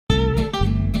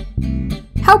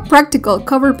How practical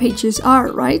cover pages are,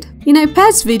 right? In a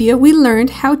past video, we learned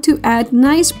how to add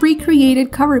nice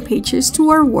pre-created cover pages to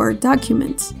our Word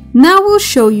documents. Now we'll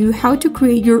show you how to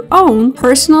create your own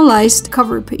personalized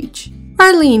cover page.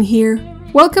 Arlene here.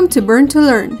 Welcome to Burn to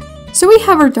Learn. So we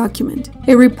have our document,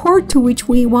 a report to which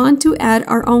we want to add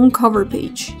our own cover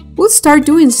page. We'll start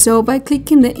doing so by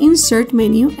clicking the Insert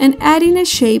menu and adding a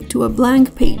shape to a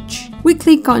blank page. We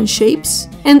click on Shapes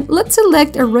and let's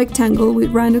select a rectangle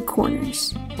with rounded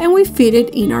corners. And we fit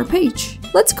it in our page.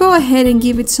 Let's go ahead and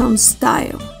give it some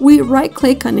style. We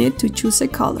right-click on it to choose a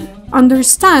color. Under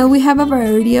Style, we have a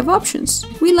variety of options.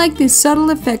 We like this subtle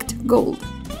effect gold.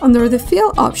 Under the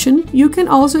Fill option, you can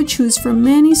also choose from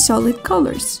many solid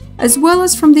colors, as well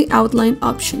as from the Outline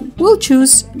option. We'll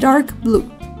choose dark blue.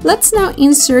 Let's now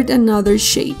insert another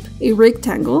shape, a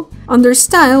rectangle. Under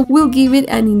Style, we'll give it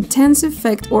an intense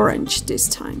effect orange this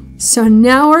time. So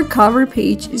now our cover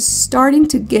page is starting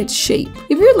to get shape.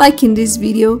 If you're liking this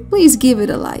video, please give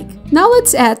it a like. Now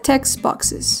let's add text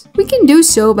boxes. We can do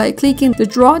so by clicking the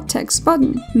Draw Text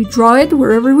button. We draw it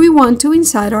wherever we want to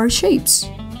inside our shapes.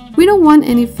 We don't want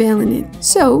any fill in it,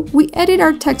 so we edit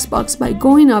our text box by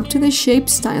going up to the Shape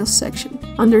Style section.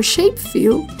 Under Shape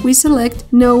Fill, we select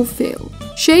No Fill.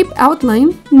 Shape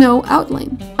Outline, No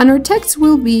Outline. And our text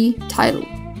will be Title.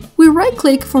 We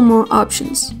right-click for more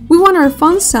options. We want our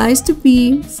font size to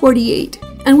be 48,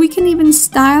 and we can even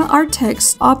style our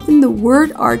text up in the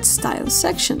WordArt Style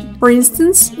section. For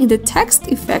instance, in the Text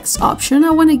Effects option,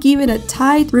 I want to give it a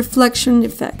tight reflection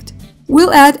effect.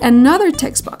 We'll add another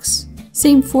text box.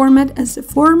 Same format as the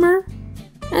former,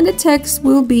 and the text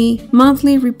will be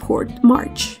Monthly Report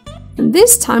March. And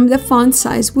this time the font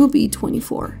size will be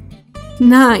 24.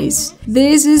 Nice!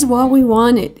 This is what we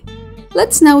wanted.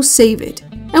 Let's now save it.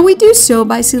 And we do so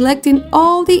by selecting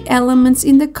all the elements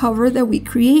in the cover that we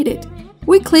created.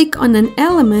 We click on an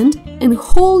element and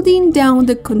holding down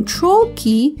the Control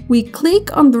key, we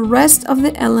click on the rest of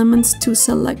the elements to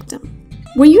select them.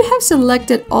 When you have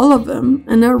selected all of them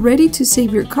and are ready to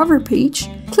save your cover page,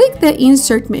 click the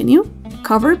Insert menu,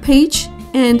 Cover Page,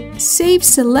 and Save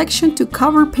Selection to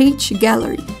Cover Page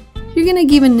Gallery. You're gonna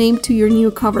give a name to your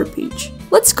new cover page.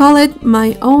 Let's call it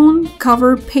My Own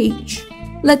Cover Page.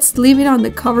 Let's leave it on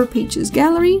the Cover Pages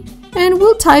gallery, and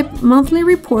we'll type Monthly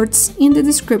Reports in the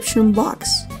description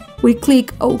box. We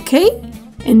click OK,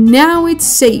 and now it's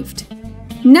saved.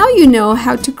 Now you know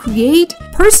how to create,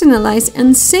 personalize,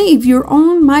 and save your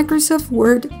own Microsoft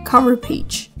Word cover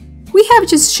page. We have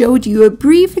just showed you a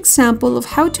brief example of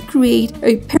how to create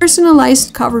a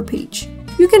personalized cover page.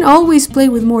 You can always play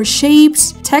with more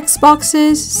shapes, text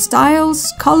boxes,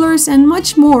 styles, colors, and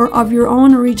much more of your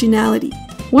own originality.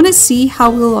 Want to see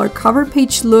how will our cover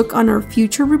page look on our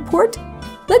future report?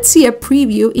 Let's see a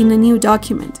preview in a new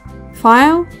document.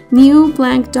 File, New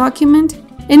Blank Document,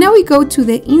 and now we go to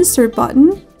the Insert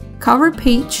button, Cover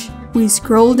Page, we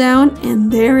scroll down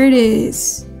and there it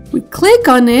is. We click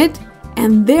on it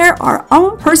and there our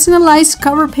own personalized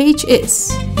cover page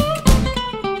is.